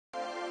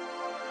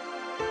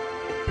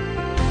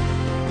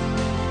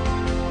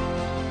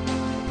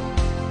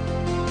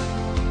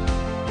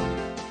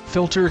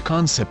Filter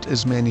concept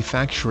is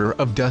manufacturer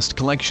of dust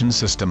collection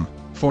system,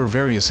 for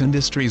various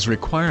industries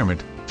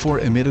requirement, for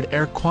emitted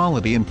air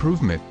quality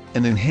improvement,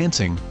 and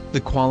enhancing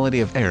the quality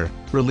of air,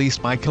 released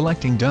by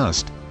collecting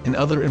dust, and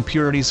other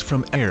impurities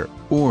from air,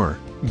 or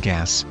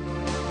gas.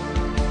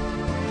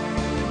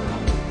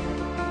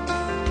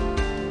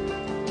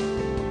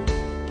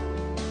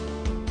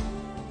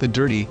 The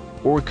dirty,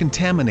 or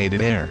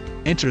contaminated air,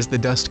 enters the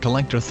dust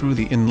collector through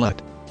the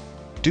inlet.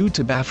 Due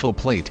to baffle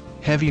plate,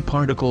 heavy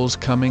particles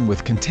coming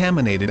with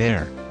contaminated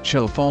air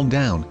shall fall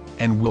down,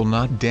 and will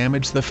not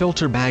damage the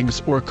filter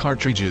bags or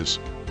cartridges.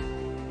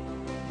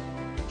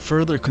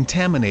 Further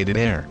contaminated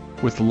air,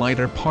 with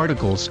lighter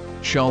particles,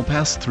 shall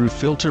pass through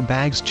filter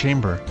bags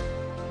chamber,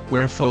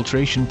 where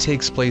filtration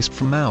takes place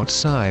from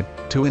outside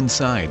to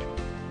inside.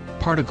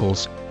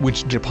 Particles,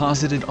 which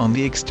deposited on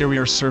the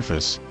exterior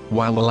surface,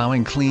 while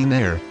allowing clean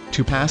air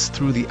to pass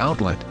through the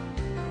outlet.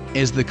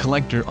 As the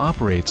collector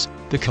operates,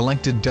 the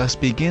collected dust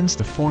begins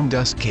to form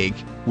dust cake,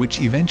 which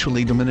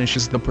eventually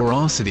diminishes the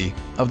porosity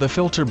of the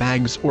filter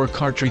bags or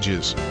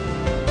cartridges.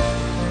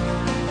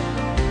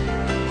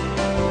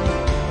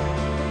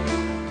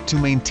 To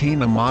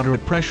maintain a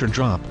moderate pressure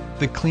drop,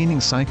 the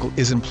cleaning cycle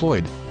is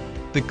employed.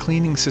 The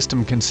cleaning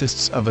system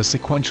consists of a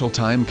sequential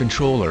time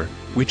controller,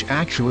 which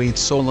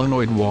actuates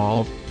solenoid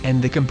valve,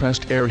 and the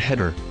compressed air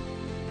header.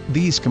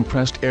 These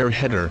compressed air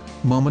header,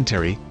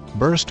 momentary,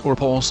 burst or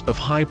pulse of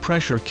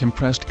high-pressure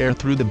compressed air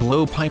through the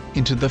blowpipe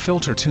into the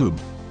filter tube.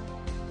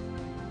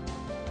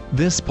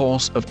 This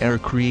pulse of air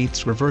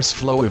creates reverse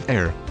flow of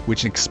air,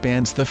 which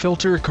expands the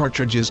filter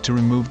cartridges to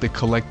remove the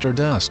collector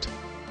dust.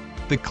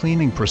 The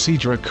cleaning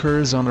procedure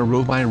occurs on a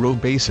row-by-row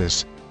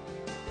basis.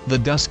 The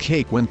dust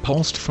cake, when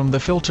pulsed from the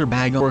filter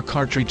bag or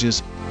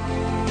cartridges,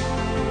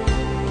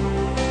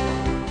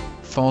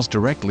 falls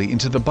directly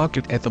into the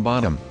bucket at the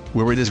bottom,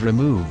 where it is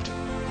removed.